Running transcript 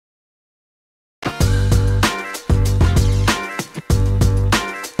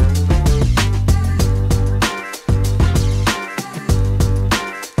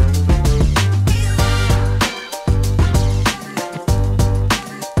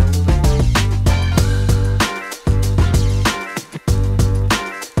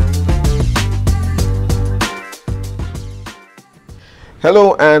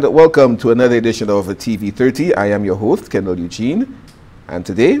Hello and welcome to another edition of TV30. I am your host, Kendall Eugene, and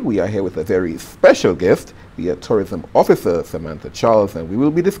today we are here with a very special guest, the Tourism Officer, Samantha Charles, and we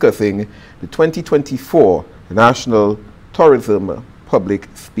will be discussing the 2024 National Tourism Public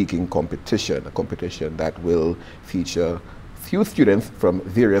Speaking Competition, a competition that will feature few students from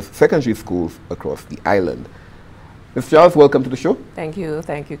various secondary schools across the island. Ms. Charles, welcome to the show. Thank you,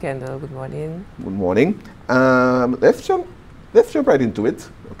 Kendall. Good morning. Good morning. Let's jump right into it.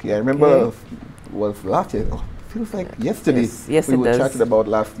 Okay, I remember it was last year. Oh, feels like yesterday. Yes, we it were does. chatting about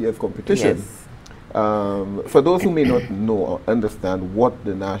last year's competition. Yes. For those who may not know or understand what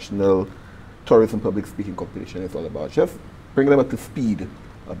the National Tourism Public Speaking Competition is all about, just bring them up to speed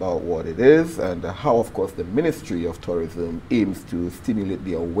about what it is and how, of course, the Ministry of Tourism aims to stimulate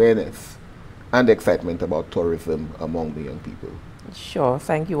the awareness and excitement about tourism among the young people. Sure.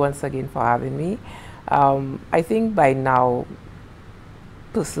 Thank you once again for having me. I think by now,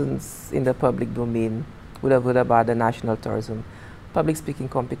 persons in the public domain would have heard about the National Tourism Public Speaking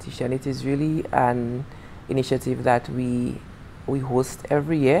Competition. It is really an initiative that we host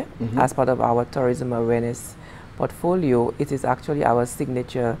every year as part of our tourism awareness portfolio. It is actually our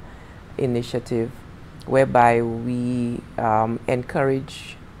signature initiative whereby we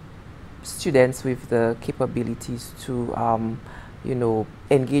encourage students with the capabilities to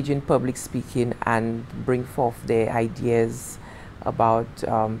engage in public speaking and bring forth their ideas about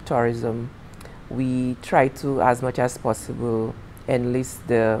tourism. We try to, as much as possible, enlist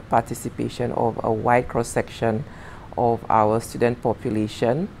the participation of a wide cross-section of our student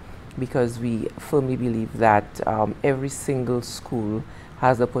population, because we firmly believe that every single school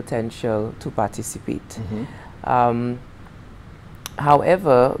has the potential to participate.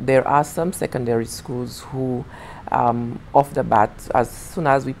 However, there are some secondary schools who, off the bat, as soon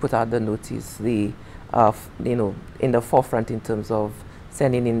as we put out the notice, they, in the forefront in terms of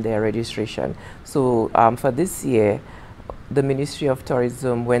sending in their registration. So for this year, the Ministry of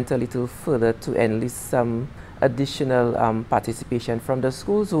Tourism went a little further to enlist some additional participation from the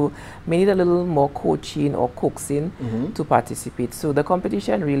schools who may need a little more coaching or coaxing to participate. So the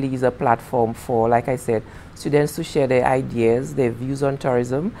competition really is a platform for, like I said, students to share their ideas, their views on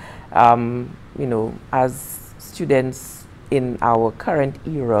tourism. As students in our current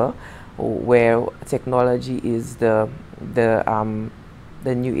era, where technology is the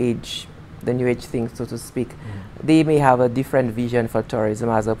new age thing, so to speak, they may have a different vision for tourism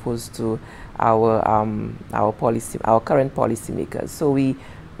as opposed to our current policymakers. So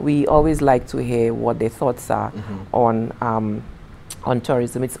we always like to hear what their thoughts are on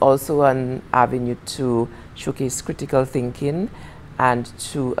tourism. It's also an avenue to showcase critical thinking and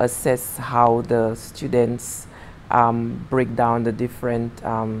to assess how the students break down the different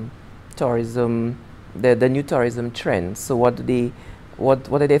tourism, the new tourism trends. So what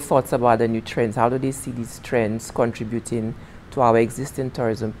are their thoughts about the new trends? How do they see these trends contributing to our existing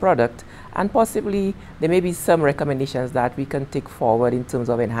tourism product? And possibly there may be some recommendations that we can take forward in terms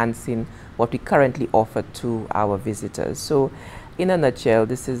of enhancing what we currently offer to our visitors. So in a nutshell,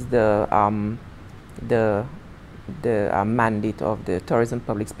 this is the mandate of the Tourism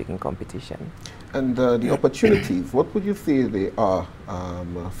Public Speaking Competition. And the opportunities, what would you say they are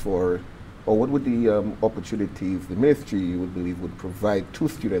or what would the opportunities the ministry, you would believe, would provide to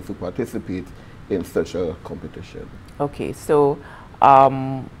students who participate in such a competition? Okay, so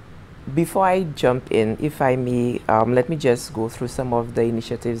before I jump in, if I may, let me just go through some of the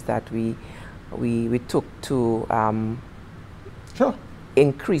initiatives that we took to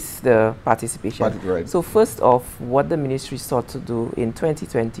increase the participation. Right. So first off, what the ministry sought to do in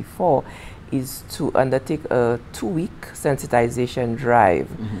 2024 is to undertake a 2-week sensitization drive.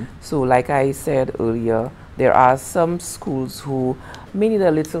 So like I said earlier, there are some schools who may need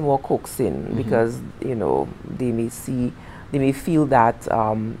a little more coaxing because they may feel that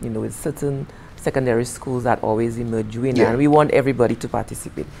with certain secondary schools that always emerge winner, and we want everybody to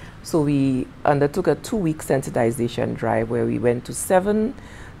participate. So we undertook a 2-week sensitization drive where we went to 7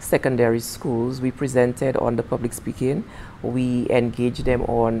 secondary schools. We presented on the public speaking. We engaged them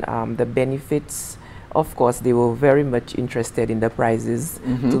on the benefits. Of course, they were very much interested in the prizes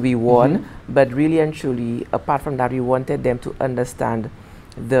to be won, but really and truly, apart from that, we wanted them to understand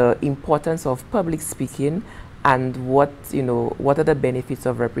the importance of public speaking and what are the benefits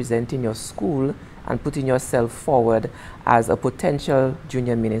of representing your school and putting yourself forward as a potential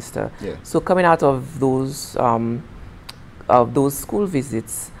junior minister. So coming out of those school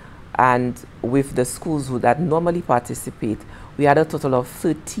visits, and with the schools that normally participate, we had a total of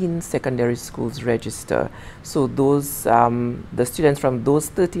 13 secondary schools register. So those the students from those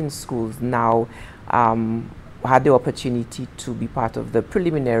 13 schools now had the opportunity to be part of the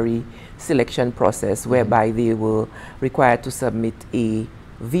preliminary selection process, whereby they were required to submit a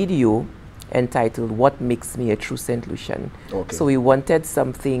video entitled "What Makes Me a True St. Lucian." Okay. So we wanted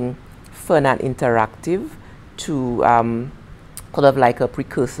something fun and interactive to sort of like a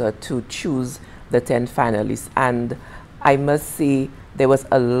precursor to choose the 10 finalists. And I must say there was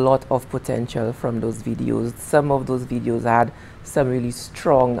a lot of potential from those videos. Some of those videos had some really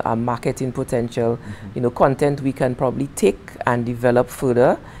strong marketing potential, you know, content we can probably take and develop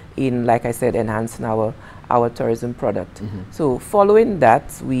further in, like I said, enhancing our tourism product. So following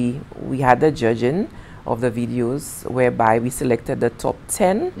that, we had the judging of the videos, whereby we selected the top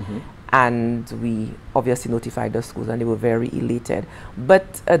 10, and we obviously notified the schools, and they were very elated.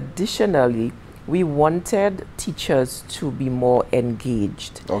 But additionally, we wanted teachers to be more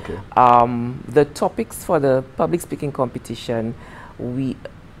engaged. Okay. The topics for the public speaking competition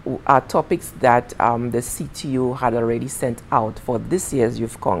are topics that the CTO had already sent out for this year's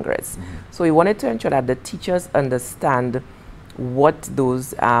Youth Congress. So we wanted to ensure that the teachers understand what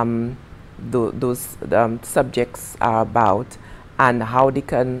those subjects are about, and how they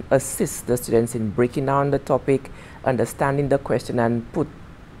can assist the students in breaking down the topic, understanding the question, and put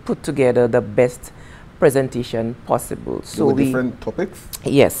together the best presentation possible. So there were different topics?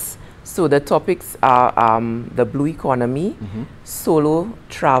 Yes. So the topics are the blue economy, solo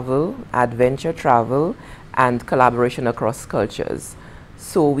travel, adventure travel, and collaboration across cultures.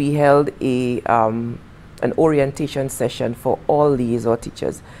 So we held an orientation session for all liaison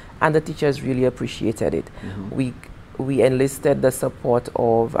teachers, and the teachers really appreciated it. We enlisted the support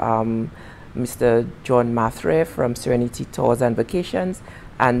of Mr. John Mathre from Serenity Tours and Vacations,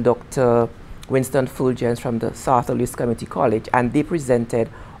 and Dr. Winston Fulgence from the South Louis Community College, and they presented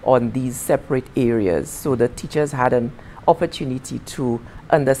on these separate areas. So the teachers had an opportunity to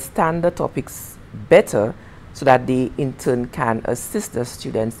understand the topics better, so that they in turn can assist the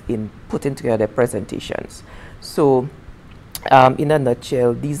students in putting together presentations. So in a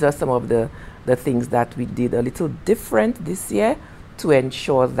nutshell, these are some of the things that we did a little different this year to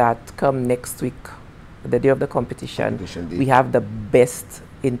ensure that come next week, the day of the competition, we have the best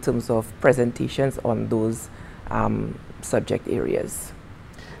in terms of presentations on those subject areas.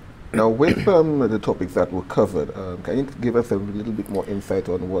 Now, with the topics that were covered, can you give us a little bit more insight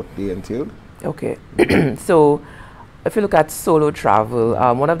on what they entailed? Okay. So if you look at solo travel,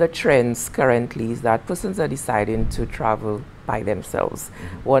 one of the trends currently is that persons are deciding to travel by themselves.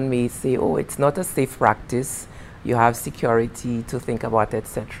 One may say, oh, it's not a safe practice, you have security to think about,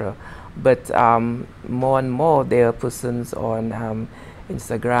 etc. But more and more there are persons on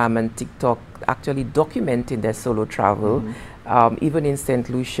Instagram and TikTok actually documenting their solo travel, even in St.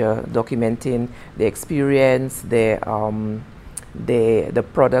 Lucia, documenting the experience, the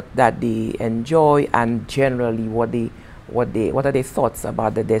product that they enjoy, and generally what are their thoughts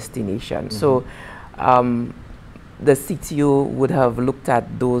about the destination. So the CTO would have looked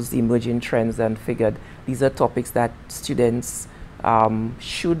at those emerging trends and figured these are topics that students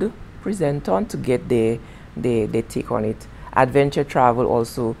should present on to get their take on it. Adventure travel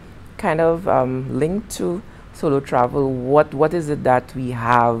also kind of linked to solo travel. What is it that we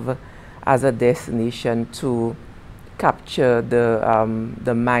have as a destination to capture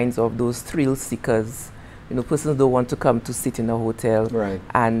the minds of those thrill seekers? You know, persons don't want to come to sit in a hotel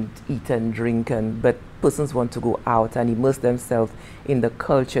and eat and drink, but persons want to go out and immerse themselves in the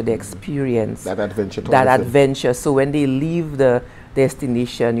culture, the experience. That adventure. So when they leave the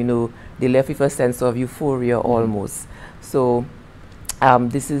destination, you know, they left with a sense of euphoria almost. So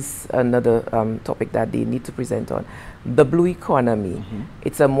this is another topic that they need to present on. The blue economy.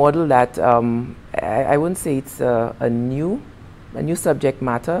 It's a model that I wouldn't say it's a new subject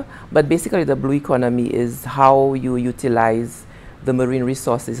matter, but basically the blue economy is how you utilize the marine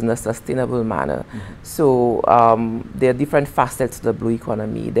resources in a sustainable manner. So there are different facets to the blue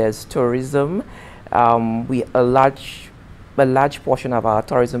economy. There's tourism. A large portion of our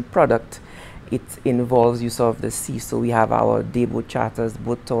tourism product, it involves use of the sea. So we have our day boat charters,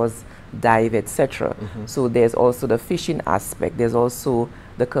 boat tours, dive, etc. So there's also the fishing aspect. There's also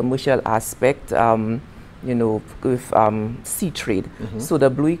the commercial aspect, you know, with sea trade. So the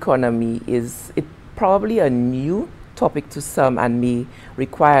blue economy is probably a new topic to some and may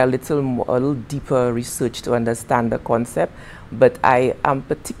require a little deeper research to understand the concept. But I am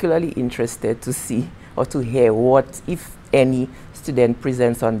particularly interested to see or to hear what, if any, student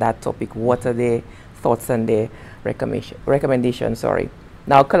presents on that topic. What are their thoughts and their recommendations? Sorry.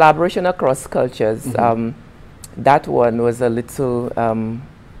 Now, collaboration across cultures. That one was a little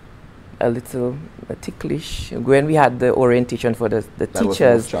a little ticklish. When we had the orientation for the that teachers, was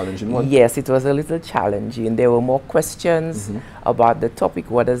the most challenging one? yes, it was a little challenging. There were more questions about the topic,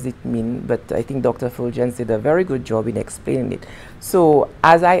 what does it mean? But I think Dr. Fulgence did a very good job in explaining it. So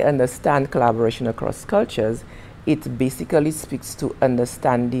as I understand collaboration across cultures, it basically speaks to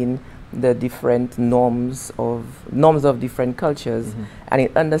understanding the different norms of different cultures, and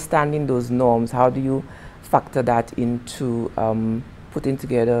in understanding those norms, how do you factor that into putting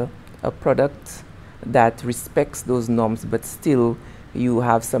together a product that respects those norms, but still you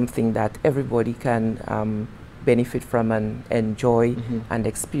have something that everybody can benefit from and enjoy and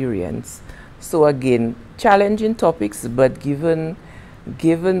experience. So again, challenging topics, but given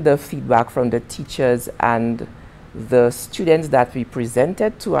the feedback from the teachers and the students that we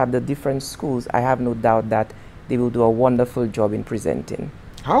presented to at the different schools, I have no doubt that they will do a wonderful job in presenting.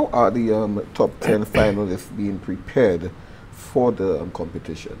 How are the top 10 finalists being prepared for the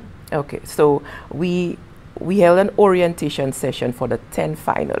competition? Okay, so we held an orientation session for the 10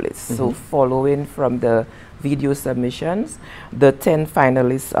 finalists. So following from the video submissions, the 10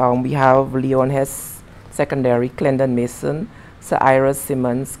 finalists, we have Leon Hess Secondary, Clendon Mason, Sir Ira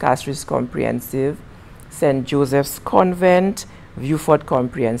Simmons, Castries Comprehensive, St. Joseph's Convent, Viewford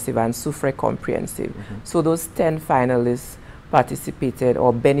Comprehensive, and Soufrière Comprehensive. So those 10 finalists participated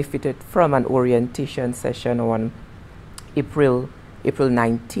or benefited from an orientation session on April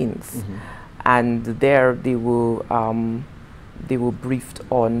 19th. And there they were briefed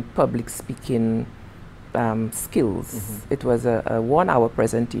on public speaking skills. It was a 1-hour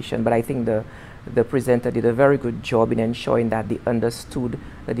presentation, but I think the presenter did a very good job in ensuring that they understood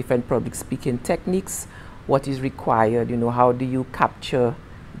the different public speaking techniques, what is required, you know, how do you capture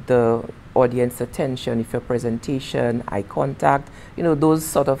the audience attention if your presentation, eye contact, you know, those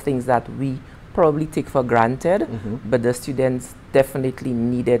sort of things that we probably take for granted, but the students definitely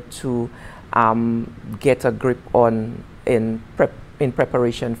needed to get a grip on in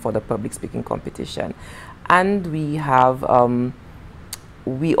preparation for the public speaking competition. And we have,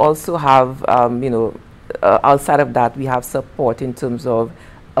 we also have, you know, outside of that, we have support in terms of,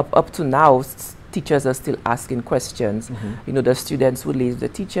 up to now, teachers are still asking questions. You know, the students would leave the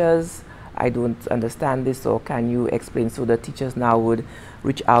teachers, I don't understand this, or can you explain? So the teachers now would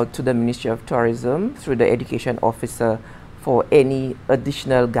reach out to the Ministry of Tourism through the education officer for any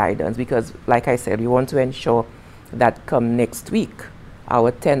additional guidance, because like I said, we want to ensure that come next week,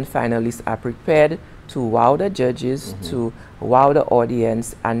 our 10 finalists are prepared to wow the judges, to wow the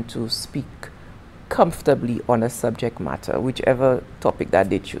audience, and to speak comfortably on a subject matter, whichever topic that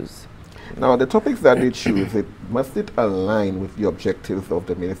they choose. Now, the topics that they choose, must it align with the objectives of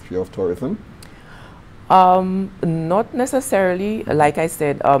the Ministry of Tourism? Not necessarily. Like I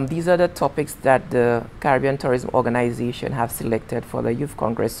said, these are the topics that the Caribbean Tourism Organization have selected for the Youth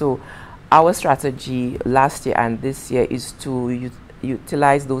Congress. So our strategy last year and this year is to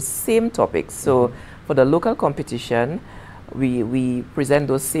utilize those same topics. So for the local competition, we present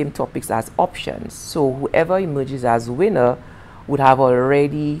those same topics as options. So whoever emerges as winner would have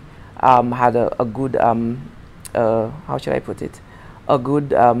already had a good, how should I put it, a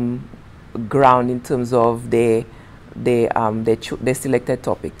good ground in terms of their selected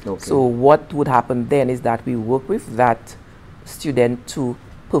topic. So what would happen then is that we work with that student to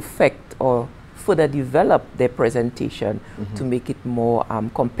perfect or further develop their presentation to make it more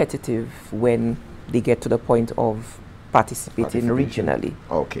competitive when they get to the point of participating regionally.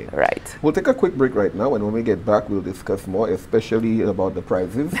 Okay. Right. We'll take a quick break right now, and when we get back, we'll discuss more, especially about the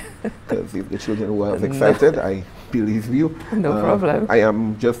prizes, because if the children were as excited, I believe you. No problem. I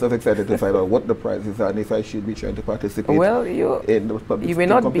am just as excited to find out what the prizes are and if I should be trying to participate. Well, in the public you may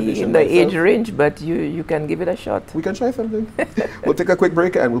not be in the age range, but you can give it a shot. We can try something. We'll take a quick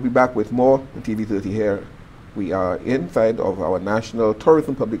break, and we'll be back with more TV30 here. We are inside of our National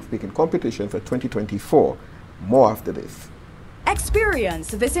Tourism Public Speaking Competition for 2024. More after this.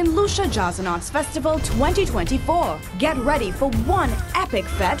 Experience this in Lucia Jazz and Arts Festival 2024. Get ready for one epic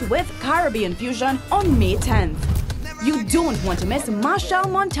fete with Caribbean Fusion on May 10th. You don't want to miss Marshall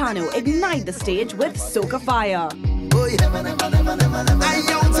Montano ignite the stage with Soca Fire.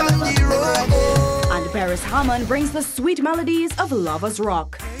 And Paris Harmon brings the sweet melodies of Lovers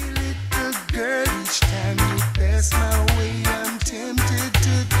Rock.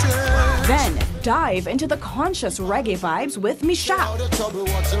 Then dive into the conscious reggae vibes with Misha.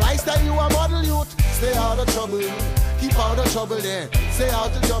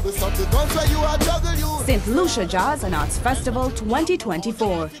 St. Lucia Jazz and Arts Festival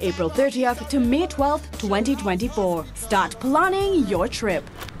 2024, April 30th to May 12th, 2024. Start planning your trip.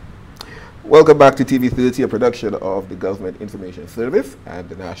 Welcome back to TV30, a production of the Government Information Service and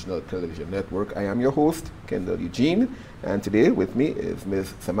the National Television Network. I am your host, Kendall Eugene, and today with me is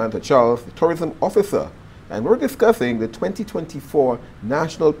Ms. Samantha Charles, the Tourism Officer, and we're discussing the 2024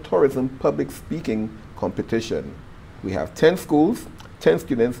 National Tourism Public Speaking Competition. We have 10 schools, 10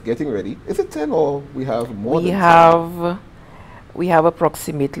 students getting ready. Is it 10 or we have more than 10? We have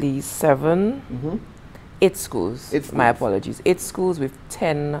approximately 8 schools. My apologies. 8 schools with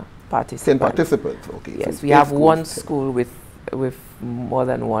 10 participants. 10 participants, okay. Yes, so we have one 10. school with more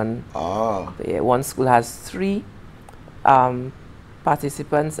than one. Ah. Yeah, one school has 3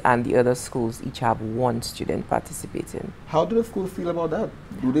 participants, and the other schools each have 1 student participating. How do the schools feel about that?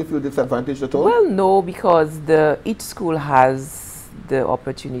 Do they feel disadvantaged at all? Well, no, because each school has the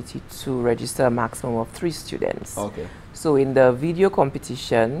opportunity to register a maximum of 3 students. Okay. So in the video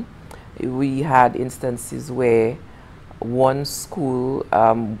competition, we had instances where one student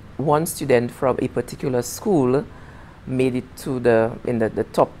from a particular school made it to the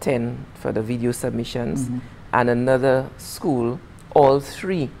top 10 for the video submissions, and another school, all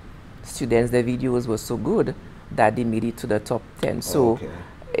 3 students, their videos were so good that they made it to the top 10. So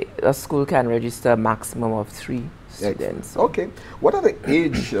a school can register a maximum of 3 students. Okay. What are the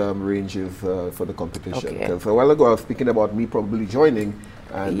age ranges for the competition? Okay. Because a while ago I was speaking about me probably joining.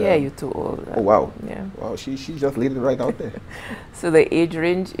 And, yeah, you too old. Oh, wow. Yeah. Wow, she just laid it right out there. So the age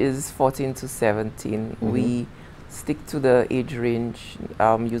range is 14 to 17. We stick to the age range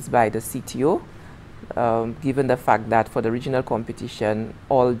used by the CTO, given the fact that for the regional competition,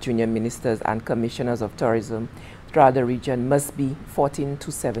 all junior ministers and commissioners of tourism throughout the region must be 14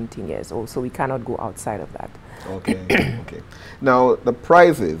 to 17 years old. So we cannot go outside of that. Okay, okay. Now, the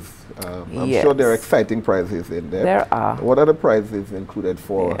prizes, I'm sure there are exciting prizes in there. There are. What are the prizes included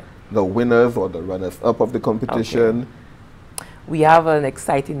for the winners or the runners-up of the competition? Okay. We have an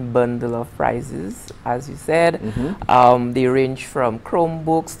exciting bundle of prizes, as you said. They range from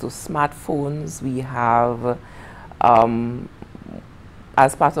Chromebooks to smartphones. We have,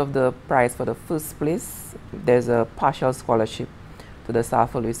 as part of the prize for the first place, there's a partial scholarship to the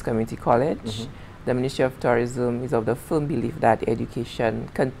South Louis Community College. The Ministry of Tourism is of the firm belief that education,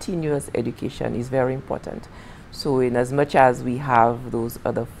 continuous education, is very important. So in as much as we have those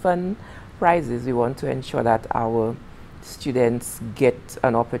other fun prizes, we want to ensure that our students get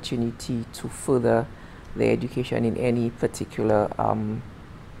an opportunity to further their education in any particular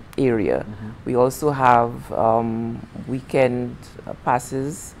area. We also have weekend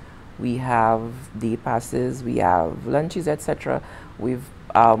passes, we have day passes, we have lunches, etc. We've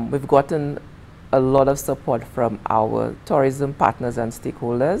gotten a lot of support from our tourism partners and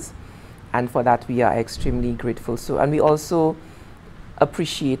stakeholders, and for that we are extremely grateful. So, and we also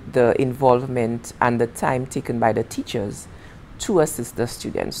appreciate the involvement and the time taken by the teachers to assist the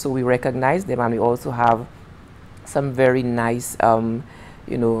students. So we recognize them, and we also have some very nice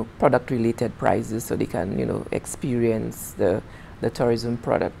product-related prizes, so they can experience the tourism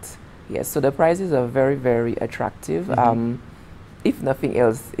product. Yes, so the prizes are very, very attractive. If nothing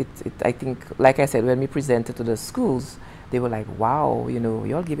else, I think, like I said, when we presented to the schools, they were like, wow,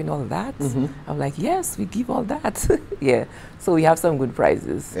 you're giving all that? I'm like, yes, we give all that. Yeah, so we have some good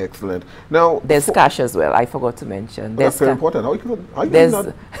prizes. Excellent. Now, there's cash as well, I forgot to mention. That's very important.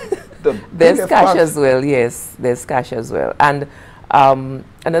 There's cash as well, yes, there's cash as well. And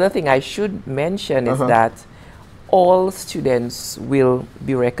another thing I should mention is that all students will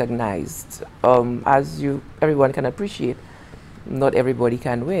be recognized. As everyone can appreciate, not everybody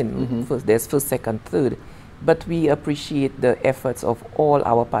can win. There's first, second, third. But we appreciate the efforts of all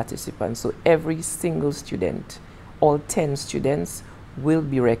our participants. So every single student, all 10 students, will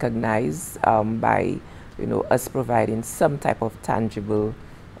be recognized by us providing some type of tangible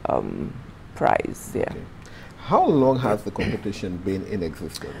prize. Yeah. Okay. How long has the competition been in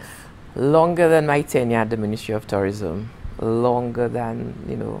existence? Longer than my tenure at the Ministry of Tourism. Longer than,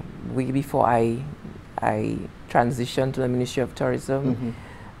 before I transitioned to the Ministry of Tourism.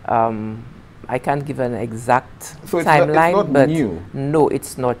 I can't give an exact timeline, it's not but new. No,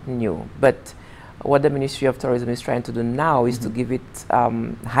 it's not new. But what the Ministry of Tourism is trying to do now is to give it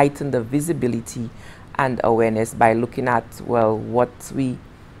heighten the visibility and awareness by looking at, well, what we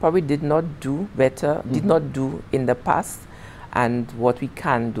probably did not do better, did not do in the past, and what we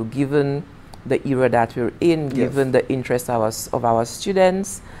can do given the era that we're in, given the interest of our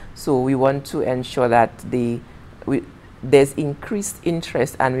students. So we want to ensure that there's increased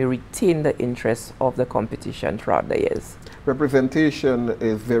interest, and we retain the interest of the competition throughout the years. Representation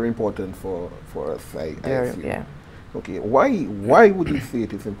is very important for us, I assume. Yeah. Okay, why would you say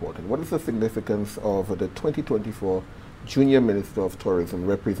it is important? What is the significance of the 2024 Junior Minister of Tourism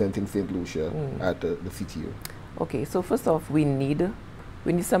representing St. Lucia at the CTU? Okay, so first off, we need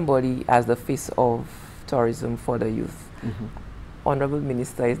somebody as the face of tourism for the youth. Honorable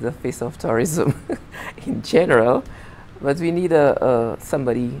Minister is the face of tourism in general, but we need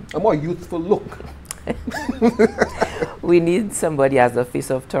somebody... A more youthful look. We need somebody as the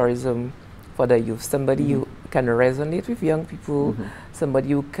face of tourism for the youth, somebody who can resonate with young people, somebody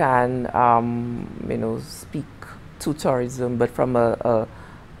who can, you know, speak to tourism, but from a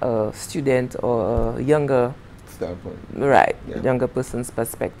student or a younger standpoint. Right, younger person's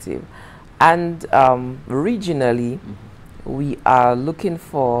perspective. And regionally, we are looking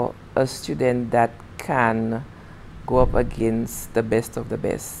for a student that can go up against the best of the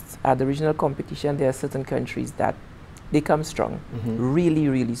best. At the regional competition, there are certain countries that they come strong, really,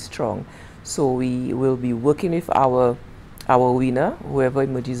 really strong. So we will be working with our winner, whoever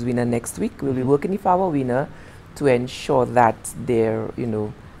emerges winner next week. We'll be working with our winner to ensure that they're, you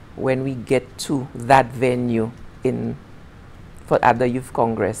know, when we get to that venue at the Youth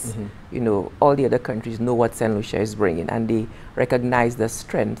Congress, you know, all the other countries know what St. Lucia is bringing, and they recognize the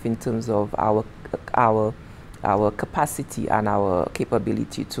strength in terms of our capacity and our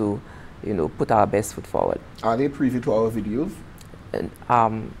capability to, you know, put our best foot forward. Are they privy to our videos?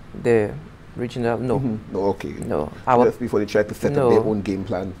 The regional, no. No, okay. No. Just before they try to set up their own game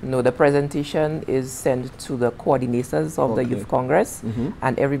plan? No, the presentation is sent to the coordinators of the Youth Congress,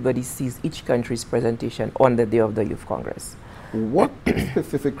 and everybody sees each country's presentation on the day of the Youth Congress. What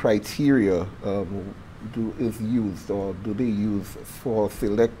specific criteria is used, or do they use for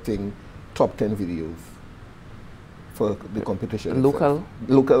selecting top 10 videos for the competition? Local?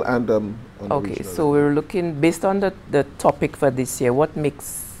 Local and okay, so we're looking, based on the topic for this year, what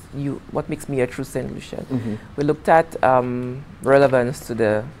makes me a true St. Lucian? We looked at relevance to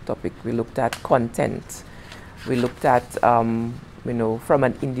the topic. We looked at content. We looked at, you know, from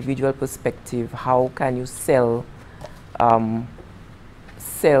an individual perspective, how can you sell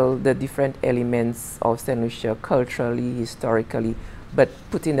the different elements of St. Lucia culturally, historically, but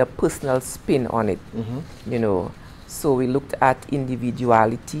putting a personal spin on it, you know. So we looked at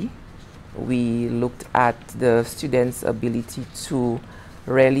individuality. We looked at the students' ability to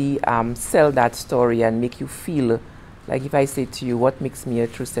really sell that story and make you feel like, if I say to you, what makes me a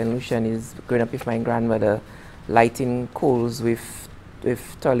true St. Lucian is growing up with my grandmother, lighting coals with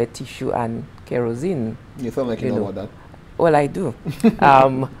toilet tissue and kerosene. You sound like you know about that. Well, I do.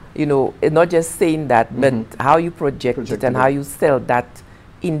 You know, not just saying that, but how you project it and how you sell that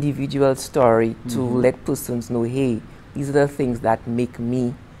individual story to let persons know, hey, these are the things that make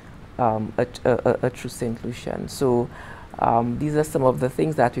me a true St. Lucian. So these are some of the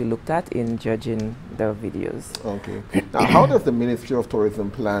things that we looked at in judging the videos. Okay. Now, how does the Ministry of Tourism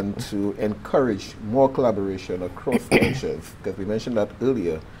plan to encourage more collaboration across cultures? Because we mentioned that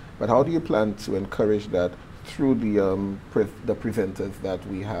earlier, but how do you plan to encourage that through the presenters that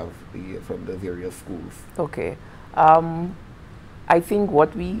we have from the various schools? Okay. I think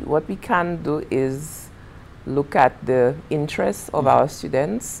what we can do is look at the interests of our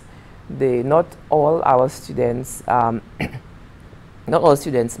students. Not all our students, not all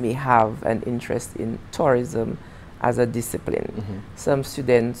students may have an interest in tourism as a discipline. Some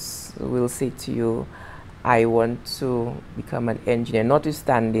students will say to you, I want to become an engineer,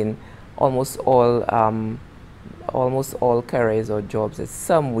 notwithstanding almost all careers or jobs in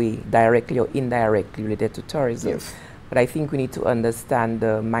some way, directly or indirectly related to tourism. Yes. But I think we need to understand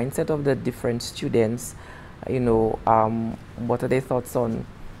the mindset of the different students, you know, what are their thoughts on,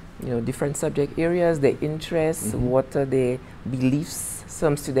 you know, different subject areas, their interests, what are their beliefs.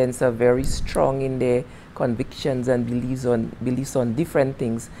 Some students are very strong in their convictions and beliefs on different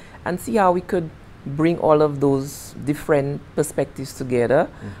things, and see how we could bring all of those different perspectives together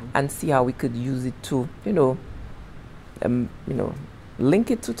and see how we could use it to, you know,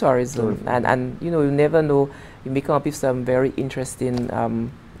 link it to tourism. And you know, you never know, you may come up with some very interesting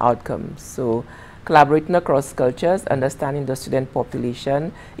outcomes. So collaborating across cultures, understanding the student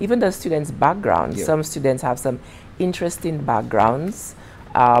population, even the students' backgrounds. Yeah. Some students have some interesting backgrounds,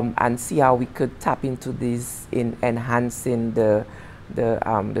 and see how we could tap into this in enhancing the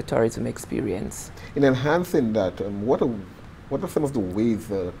tourism experience. In enhancing that, what are some of the ways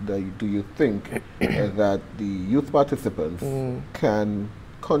do you think that the youth participants can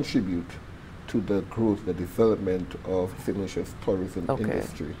contribute to the growth, the development of St. Lucia's tourism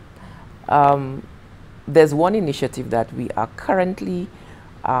industry? There's one initiative that we are currently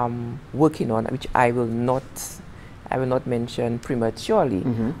working on, which I will not mention prematurely,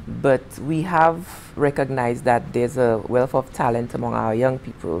 but we have recognized that there's a wealth of talent among our young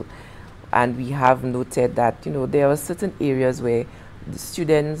people and we have noted that, you know, there are certain areas where the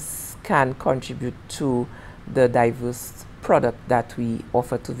students can contribute to the diverse product that we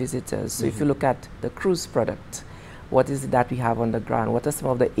offer to visitors. So if you look at the cruise product, what is it that we have on the ground? What are some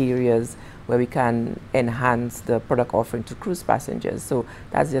of the areas where we can enhance the product offering to cruise passengers? So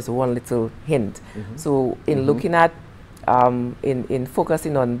that's just one little hint. So in looking at, in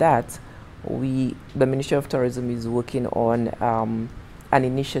focusing on that, the Ministry of Tourism is working on an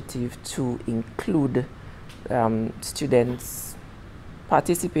initiative to include students'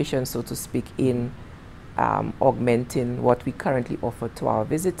 participation, so to speak, in augmenting what we currently offer to our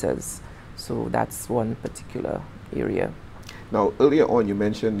visitors. So that's one particular area. Now, earlier on, you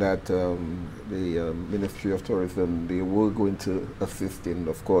mentioned that the Ministry of Tourism, they were going to assist in,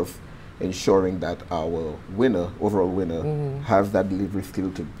 of course, ensuring that our winner, overall winner, has that delivery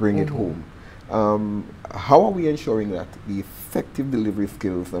skill to bring it home. How are we ensuring that the effective delivery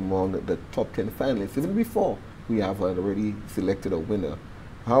skills among the top 10 finalists, even before we have already selected a winner?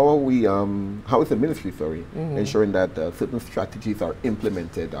 How are we, how is the ministry, ensuring that certain strategies are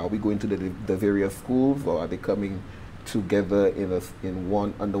implemented? Are we going to the various schools, or are they coming together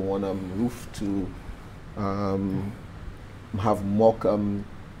under one roof to have mock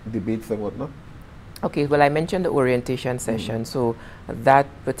debates and whatnot? Okay, well, I mentioned the orientation session, so that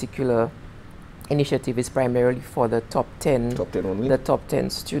particular initiative is primarily for the top 10 only? The top 10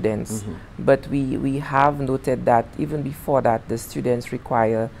 students. But we have noted that even before that, the students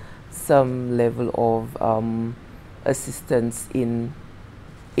require some level of assistance in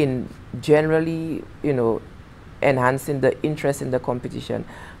generally, you know, enhancing the interest in the competition.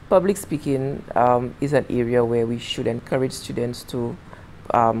 Public speaking is an area where we should encourage students to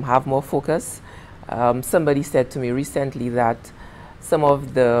have more focus. Somebody said to me recently that some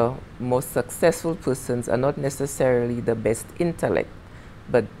of the most successful persons are not necessarily the best intellect,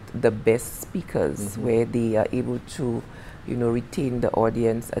 but the best speakers, where they are able to, you know, retain the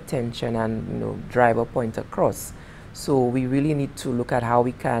audience attention and, you know, drive a point across. So we really need to look at how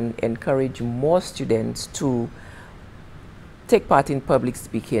we can encourage more students to take part in public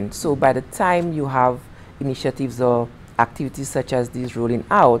speaking. So by the time you have initiatives or activities such as these rolling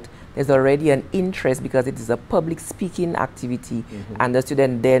out, there's already an interest because it is a public speaking activity, and the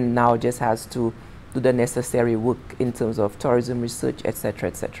student then now just has to do the necessary work in terms of tourism research, etc.,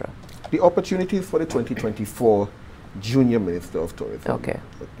 etc. The opportunities for the 2024 Junior Minister of Tourism. Okay.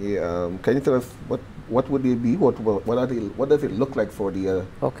 Can you tell us what would they be? What does it look like for the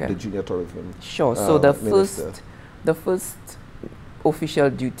Junior Tourism? Sure. So the first official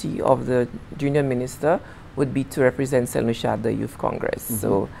duty of the Junior Minister would be to represent St. Lucia at the Youth Congress.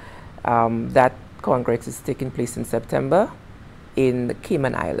 So that Congress is taking place in September in the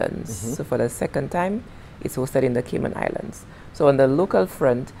Cayman Islands. So for the second time, it's hosted in the Cayman Islands. So on the local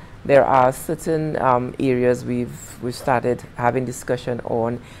front, there are certain areas we've started having discussion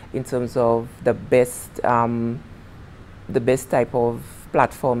on in terms of the best type of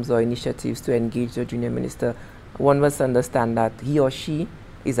platforms or initiatives to engage the Junior Minister. One must understand that he or she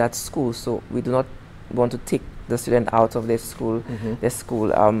is at school, so we do not want to take the student out of their school,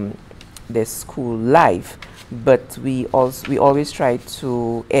 their school life, but we always try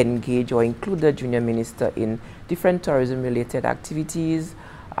to engage or include the Junior Minister in different tourism-related activities,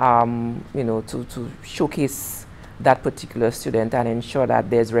 you know, to showcase that particular student and ensure that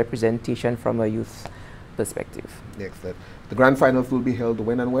there's representation from a youth perspective. Excellent. The grand finals will be held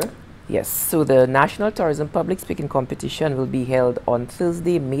when and where? Yes, so the National Tourism Public Speaking Competition will be held on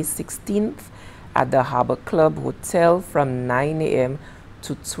Thursday, May 16th at the Harbour Club Hotel from 9 a.m.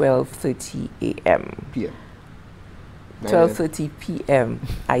 to 12:30 a.m. p.m. 12:30 p.m.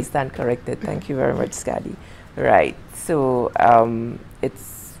 I stand corrected. Thank you very much, Skadi. Right. So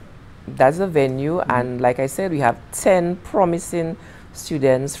that's the venue, and like I said, we have 10 promising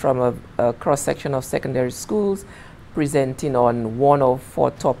students from a cross-section of secondary schools presenting on one of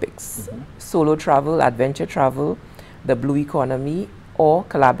 4 topics: solo travel, adventure travel, the blue economy, or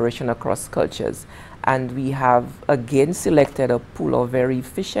collaboration across cultures. And we have again selected a pool of very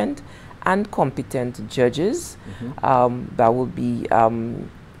efficient and competent judges that will be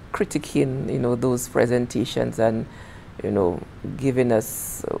critiquing, you know, those presentations and, you know, giving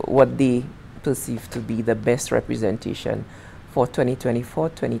us what they perceive to be the best representation for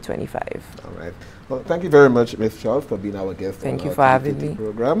 2024-2025. All right. Well, thank you very much, Ms. Charles, for being our guest. Thank you for having me.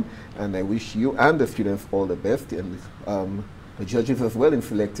 Program, and I wish you and the students all the best, and the judges as well, in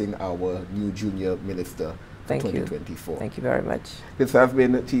selecting our new Junior Minister for 2024. Thank you very much. This has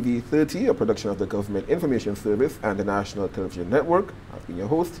been TV30, a production of the Government Information Service and the National Television Network. I've been your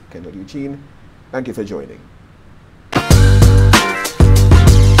host, Kenneth Eugene. Thank you for joining.